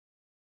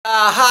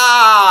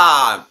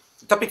Aha!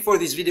 The topic for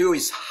this video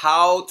is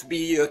how to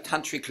be a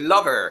tantric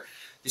lover.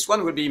 This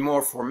one will be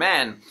more for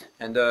men,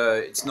 and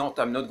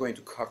I'm not going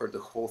to cover the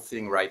whole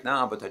thing right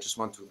now, but I just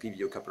want to give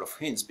you a couple of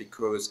hints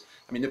because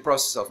I'm in the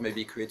process of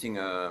maybe creating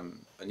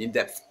an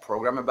in-depth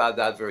program about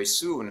that very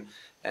soon.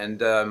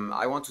 And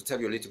I want to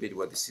tell you a little bit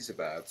what this is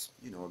about.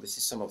 This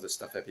is some of the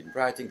stuff I've been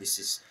writing. This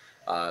is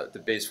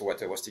the base for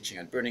what I was teaching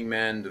at Burning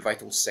Man, the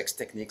vital sex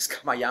techniques,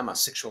 Kamayama,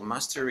 sexual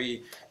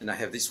mastery, and I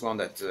have this one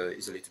that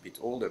is a little bit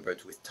older,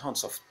 but with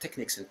tons of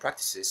techniques and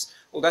practices.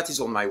 All that is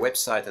on my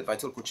website at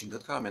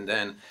vitalcoaching.com, and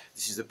then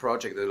this is the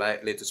project, the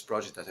latest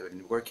project that I've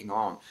been working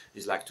on.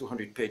 Is like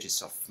 200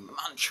 pages of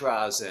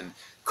mantras and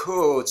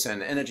quotes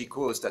and energy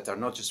quotes that are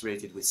not just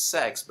related with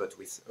sex, but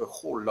with a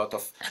whole lot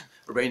of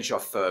range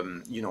of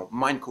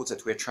mind quotes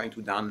that we're trying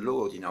to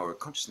download in our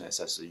consciousness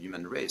as a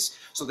human race.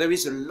 So there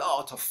is a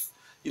lot of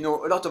a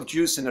lot of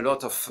juice and a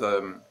lot of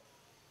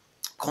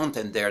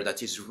content there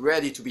that is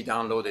ready to be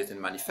downloaded and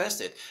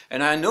manifested.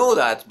 And I know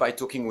that by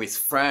talking with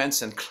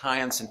friends and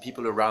clients and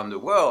people around the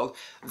world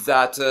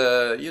that,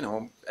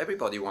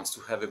 everybody wants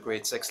to have a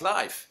great sex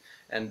life.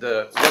 And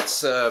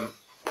what's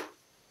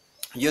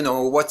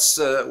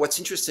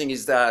interesting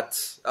is that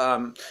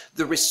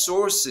the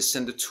resources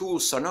and the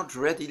tools are not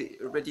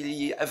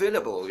readily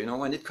available.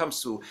 When it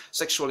comes to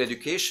sexual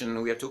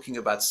education, we are talking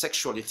about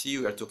sexuality,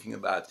 we are talking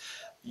about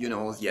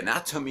the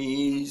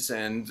anatomies,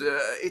 and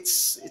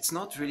it's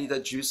not really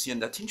that juicy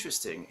and that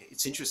interesting.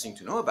 It's interesting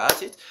to know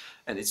about it,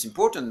 and it's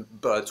important,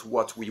 but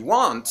what we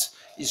want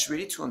is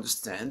really to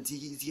understand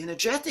the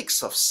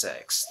energetics of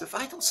sex, the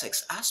vital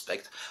sex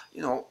aspect.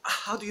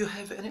 How do you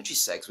have energy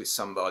sex with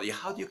somebody?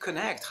 How do you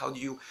connect? How do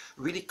you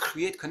really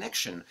create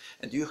connection?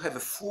 And do you have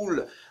a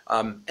full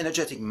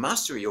energetic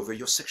mastery over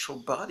your sexual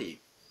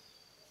body?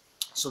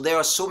 So there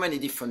are so many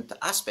different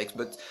aspects,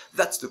 but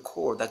that's the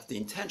core, that's the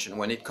intention.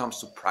 When it comes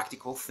to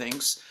practical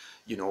things,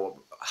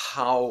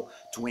 how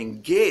to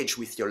engage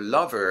with your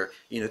lover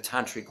in a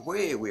tantric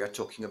way. We are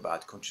talking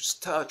about conscious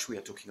touch, we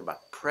are talking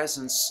about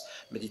presence,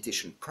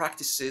 meditation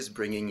practices,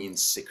 bringing in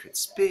sacred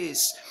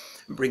space,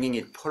 bringing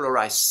in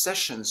polarized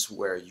sessions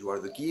where you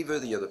are the giver,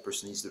 the other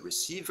person is the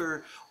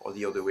receiver, or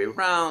the other way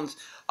around.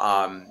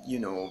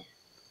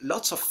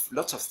 Lots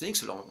of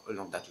things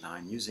along that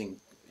line, using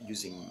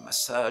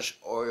massage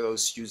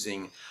oils,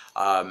 using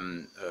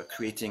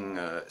creating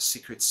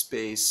secret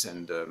space,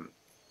 and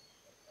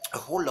a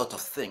whole lot of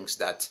things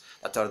that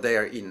are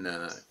there in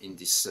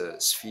this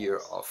sphere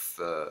of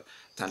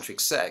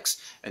tantric sex.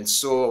 And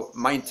so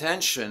my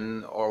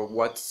intention, or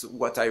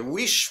what I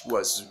wish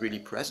was really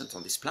present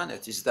on this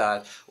planet, is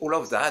that all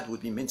of that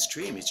would be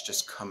mainstream. It's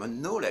just common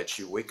knowledge.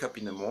 You wake up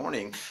in the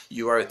morning,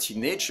 you are a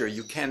teenager,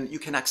 you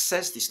can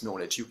access this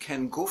knowledge, you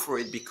can go for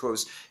it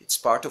because it's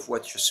part of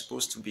what you're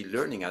supposed to be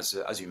learning as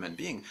a human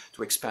being,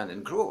 to expand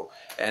and grow.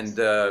 And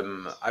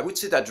I would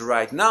say that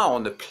right now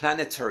on the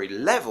planetary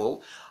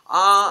level,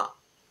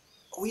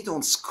 we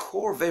don't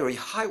score very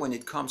high when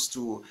it comes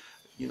to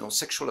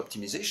sexual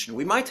optimization.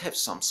 We might have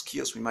some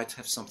skills, we might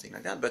have something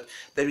like that, but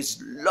there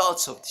is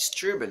lots of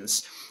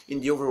disturbance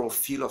in the overall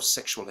field of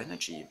sexual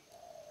energy.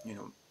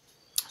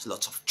 There's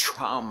lots of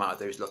trauma,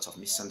 there is lots of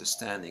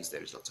misunderstandings,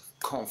 there is lots of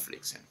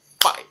conflicts and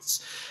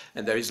fights,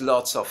 and there is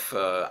lots of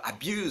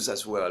abuse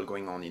as well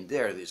going on in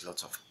there. There's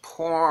lots of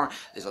porn,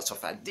 there's lots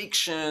of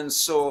addictions.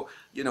 So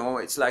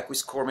it's like we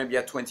score maybe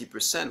at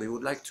 20%. We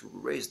would like to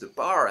raise the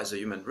bar as a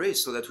human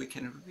race so that we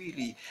can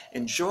really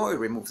enjoy,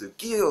 remove the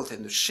guilt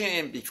and the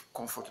shame, be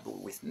comfortable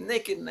with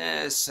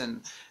nakedness,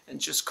 and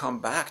just come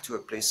back to a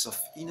place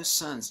of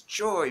innocence,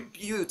 joy,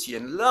 beauty,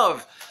 and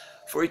love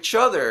for each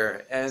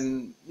other,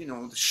 and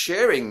the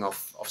sharing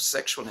of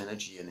sexual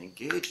energy, and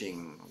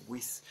engaging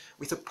with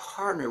a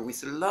partner,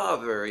 with a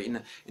lover,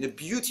 in a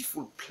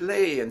beautiful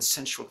play and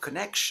sensual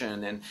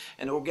connection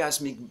and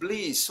orgasmic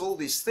bliss. All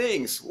these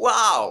things,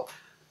 wow,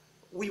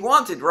 we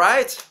want it,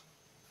 right?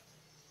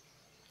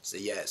 Say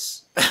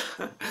yes.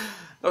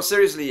 No,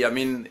 seriously, I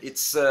mean,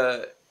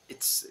 there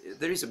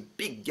is a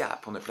big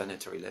gap on a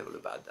planetary level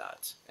about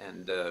that,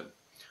 and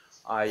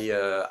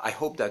I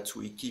hope that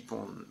we keep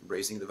on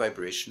raising the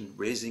vibration,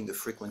 raising the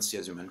frequency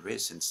as a human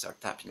race, and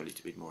start tapping a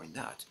little bit more in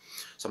that.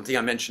 Something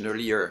I mentioned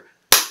earlier,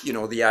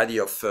 the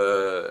idea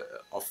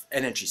of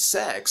energy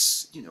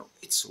sex,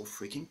 it's so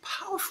freaking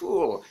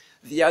powerful.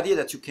 The idea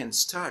that you can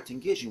start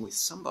engaging with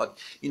somebody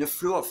in a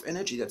flow of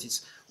energy that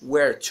is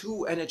where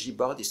two energy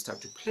bodies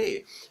start to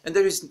play, and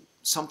there is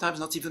sometimes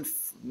not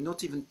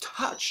even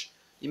touch.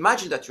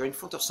 Imagine that you're in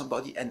front of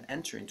somebody and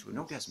enter into an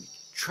orgasmic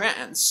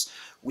trance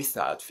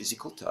without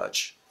physical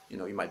touch.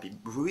 You might be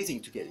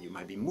breathing together, you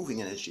might be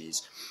moving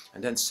energies,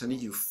 and then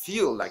suddenly you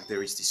feel like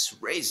there is this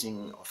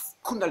raising of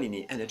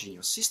Kundalini energy in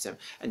your system,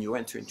 and you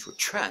enter into a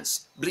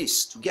trance,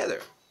 bliss together.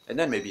 And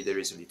then maybe there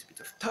is a little bit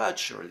of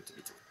touch or a little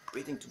bit of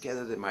breathing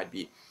together. There might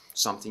be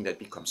something that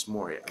becomes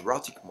more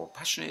erotic, more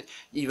passionate,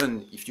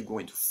 even if you go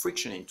into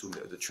friction, into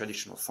the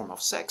traditional form of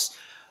sex.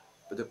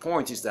 But the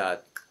point is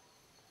that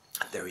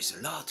there is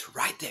a lot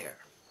right there.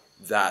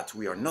 that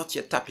we are not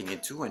yet tapping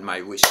into, and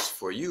my wish is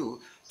for you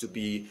to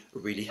be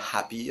really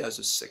happy as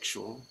a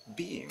sexual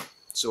being.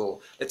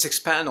 So let's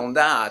expand on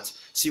that,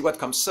 see what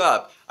comes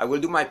up. I will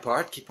do my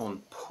part, keep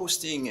on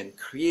posting and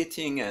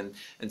creating, and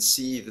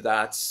see if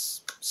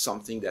that's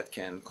something that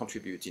can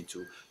contribute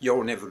into your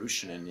own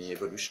evolution and the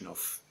evolution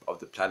of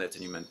the planet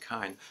and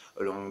humankind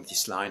along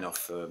this line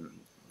of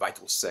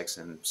vital sex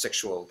and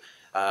sexual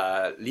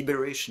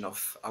liberation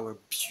of our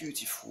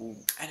beautiful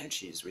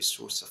energies,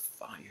 resource of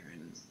fire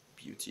and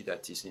beauty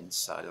that is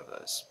inside of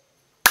us.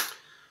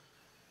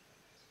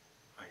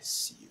 I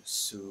see you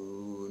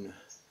soon.